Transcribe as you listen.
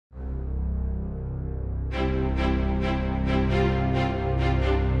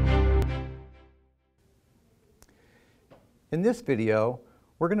In this video,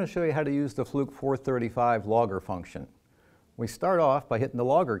 we're going to show you how to use the Fluke 435 logger function. We start off by hitting the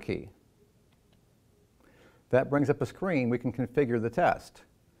logger key. That brings up a screen we can configure the test.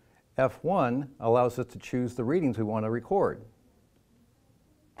 F1 allows us to choose the readings we want to record.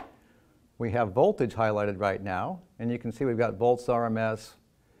 We have voltage highlighted right now, and you can see we've got volts RMS,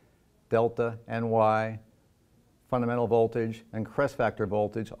 delta, NY, fundamental voltage, and crest factor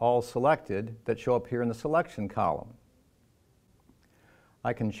voltage all selected that show up here in the selection column.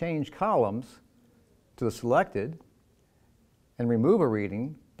 I can change columns to the selected and remove a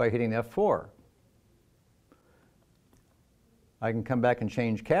reading by hitting F4. I can come back and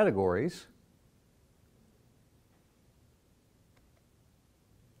change categories.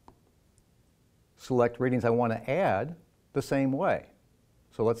 Select readings I want to add the same way.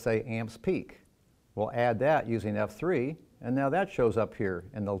 So let's say amps peak. We'll add that using F3, and now that shows up here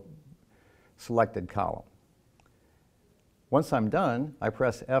in the selected column. Once I'm done, I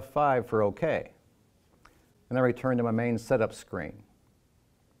press F5 for OK, and I return to my main setup screen.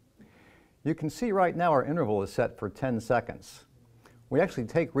 You can see right now our interval is set for 10 seconds. We actually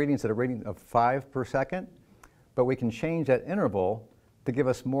take readings at a rating of 5 per second, but we can change that interval to give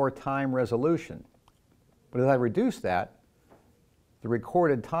us more time resolution. But as I reduce that, the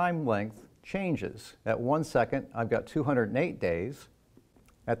recorded time length changes. At 1 second, I've got 208 days.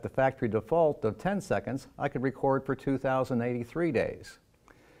 At the factory default of 10 seconds, I could record for 2,083 days.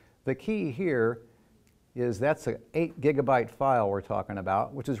 The key here is that's an 8 gigabyte file we're talking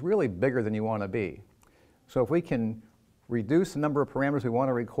about, which is really bigger than you want to be. So if we can reduce the number of parameters we want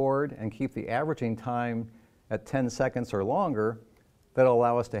to record and keep the averaging time at 10 seconds or longer, that'll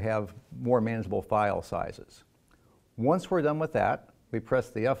allow us to have more manageable file sizes. Once we're done with that, we press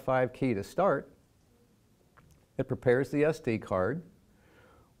the F5 key to start. It prepares the SD card.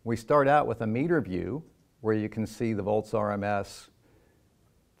 We start out with a meter view where you can see the volts RMS,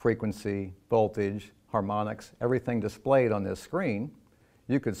 frequency, voltage, harmonics, everything displayed on this screen.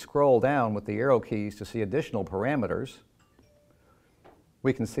 You could scroll down with the arrow keys to see additional parameters.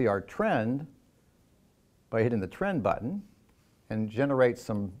 We can see our trend by hitting the trend button and generate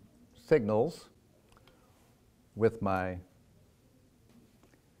some signals with my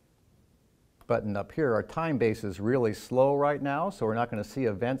button up here. Our time base is really slow right now, so we're not going to see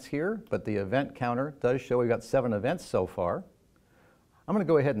events here, but the event counter does show we've got 7 events so far. I'm going to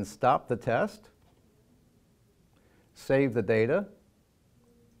go ahead and stop the test, save the data.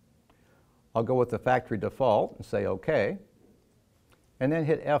 I'll go with the factory default and say OK, and then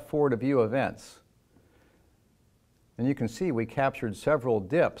hit F4 to view events. And you can see we captured several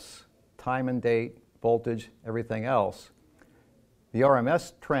dips, time and date, voltage, everything else. The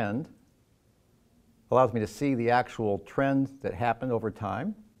RMS trend allows me to see the actual trend that happened over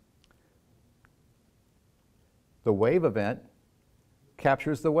time. The wave event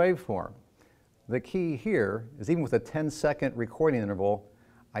captures the waveform. The key here is even with a 10-second recording interval,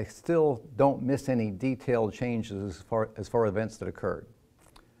 I still don't miss any detailed changes as far as events that occurred.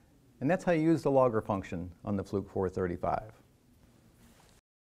 And that's how you use the logger function on the Fluke 435.